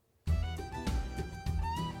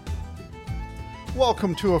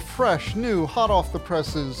Welcome to a fresh, new, hot off the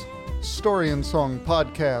presses story and song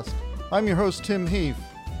podcast. I'm your host, Tim Heath.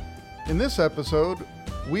 In this episode,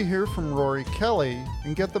 we hear from Rorie Kelly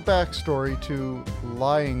and get the backstory to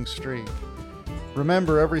Lying Streak.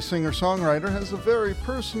 Remember, every singer-songwriter has a very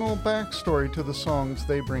personal backstory to the songs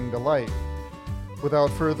they bring to life. Without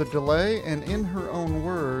further delay, and in her own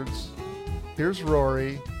words, here's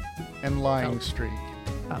Rorie and Lying Streak.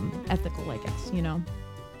 Ethical, I guess, you know.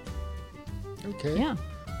 Okay. Yeah.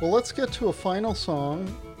 Well, let's get to a final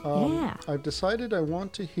song. Yeah. I've decided I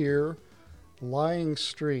want to hear Lying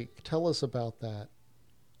Streak. Tell us about that.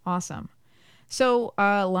 Awesome. So,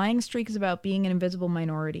 Lying Streak is about being an invisible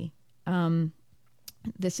minority.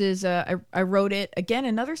 This is, I wrote it, again,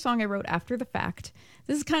 another song I wrote after the fact.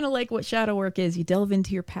 This is kind of like what shadow work is. You delve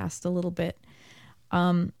into your past a little bit.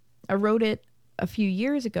 I wrote it a few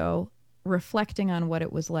years ago, reflecting on what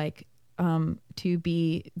it was like to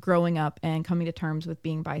be growing up and coming to terms with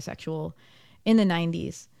being bisexual in the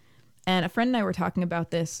 90s. And a friend and I were talking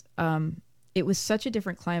about this. It was such a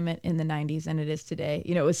different climate in the 90s than it is today.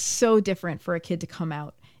 You know, it was so different for a kid to come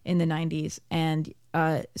out in the 90s and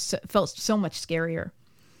felt so much scarier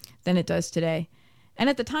than it does today. And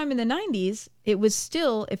at the time in the 90s, it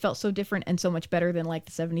felt so different and so much better than like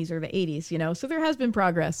the 70s or the 80s, you know? So there has been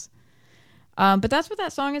progress. But that's what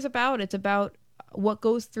that song is about. It's about what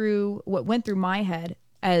went through my head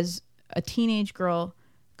as a teenage girl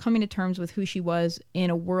coming to terms with who she was in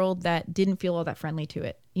a world that didn't feel all that friendly to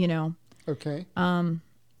it, you know? Okay.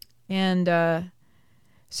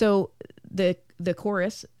 So the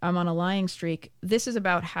chorus, I'm on a lying streak. This is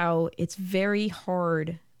about how it's very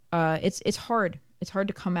hard. It's hard. It's hard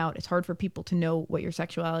to come out. It's hard for people to know what your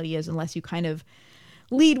sexuality is unless you kind of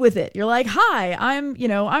lead with it. You're like, hi, I'm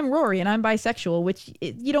Rorie and I'm bisexual, which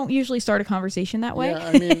you don't usually start a conversation that way. Yeah,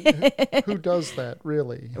 I mean, who does that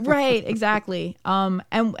really? Right, exactly. And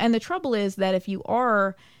the trouble is that if you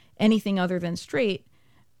are anything other than straight,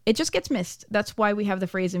 it just gets missed. That's why we have the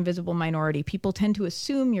phrase invisible minority. People tend to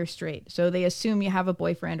assume you're straight. So they assume you have a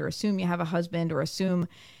boyfriend or assume you have a husband or assume,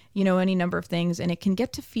 you know, any number of things. And it can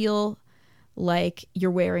get to feel like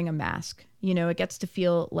you're wearing a mask. You know, it gets to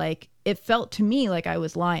feel like, it felt to me like I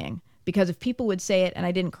was lying, because if people would say it and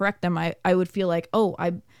I didn't correct them, I would feel like,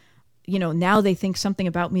 now they think something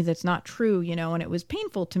about me that's not true, you know, and it was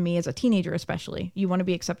painful to me as a teenager, especially. You want to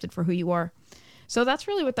be accepted for who you are. So that's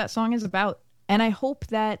really what that song is about. And I hope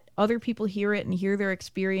that other people hear it and hear their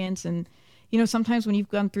experience. And, you know, sometimes when you've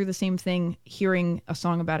gone through the same thing, hearing a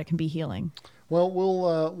song about it can be healing. Well,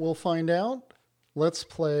 we'll find out. Let's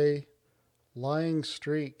play Lying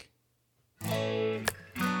Streak. I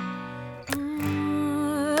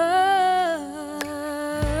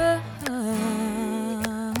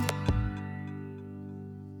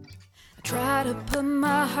try to put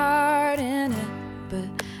my heart in it, but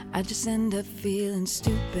I just end up feeling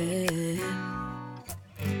stupid.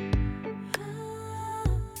 I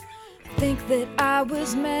think that I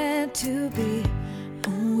was meant to be a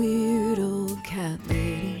weird old cat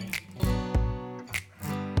lady.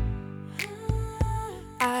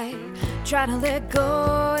 I try to let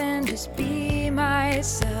go and just be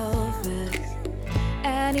myself. Has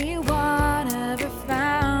anyone ever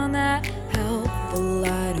found that helpful?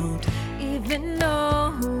 I don't even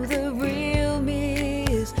know who the real me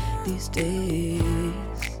is these days.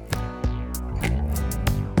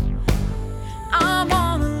 I'm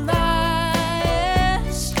on a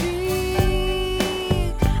lying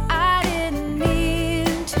streak. I didn't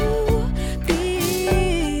mean to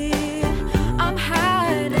be. I'm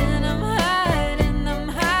hiding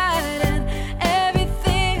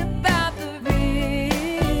everything about the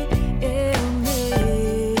real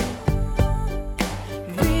me.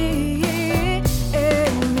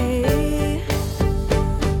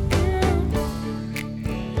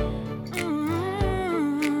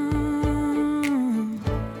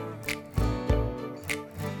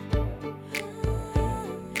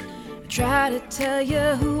 Try to tell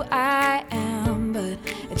you who I am, but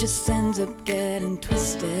it just ends up getting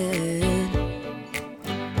twisted.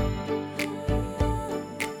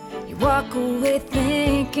 You walk away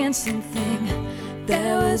thinking something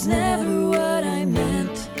that was never what I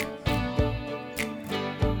meant.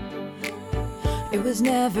 It was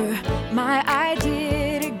never my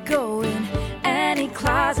idea to go in any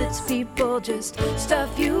closets. People just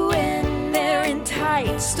stuff you in there in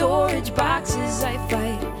tight storage boxes. I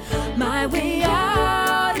fight my way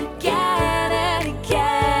out again and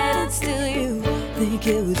again, and still you think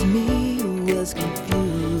it was me who was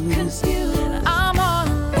confused. I'm on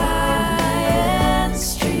a lying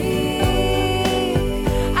streak.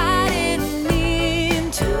 I didn't mean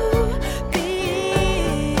to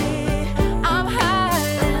be. I'm high.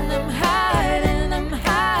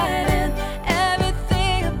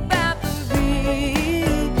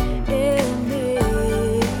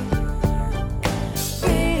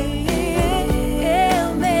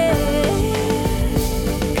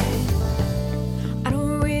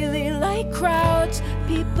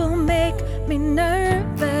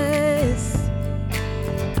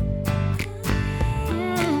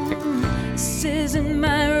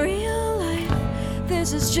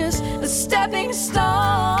 this is just a stepping stone.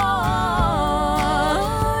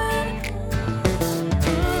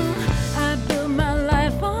 I build my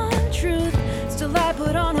life on truth, still I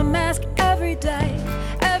put on a mask every day,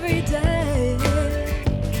 every day.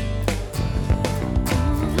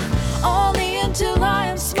 Only until I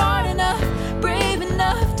am smart enough, brave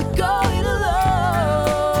enough to go it alone.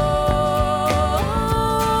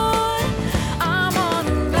 I'm on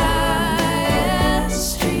a lion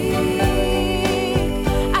streak.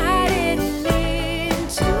 I didn't mean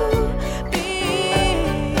to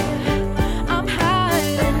be. I'm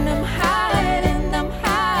hiding, I'm hiding, I'm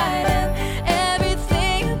hiding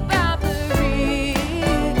everything about the real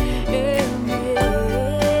me.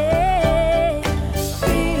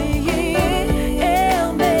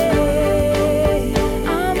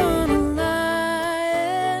 I'm on a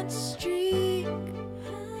lion streak.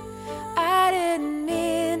 I didn't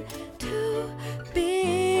mean to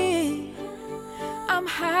be. I'm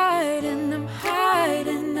hiding, I'm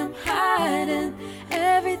hiding, I'm hiding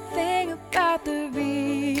everything about the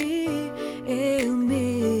real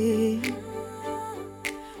me.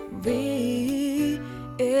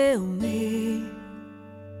 Real me.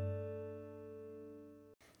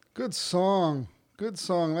 Good song. Good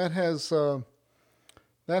song. That has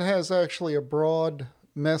actually a broad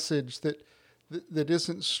message that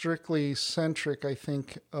isn't strictly centric, I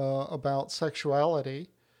think, about sexuality.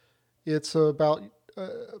 It's about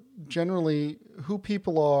generally who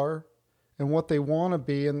people are and what they want to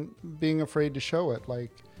be and being afraid to show it.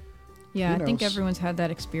 Like, Yeah, you I know, think everyone's had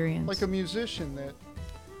that experience. like a musician.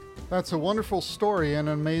 That's a wonderful story and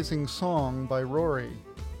an amazing song by Rorie.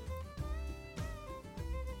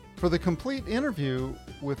 For the complete interview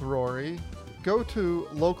with Rorie, go to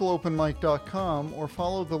localopenmic.com or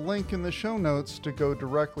follow the link in the show notes to go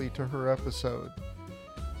directly to her episode.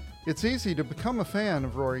 It's easy to become a fan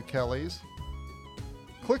of Rorie Kelly's.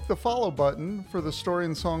 Click the follow button for the Story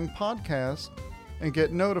and Song podcast and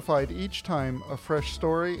get notified each time a fresh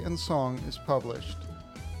story and song is published.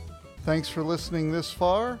 Thanks for listening this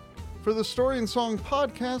far. For the Story and Song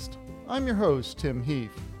podcast, I'm your host, Tim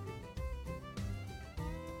Heath.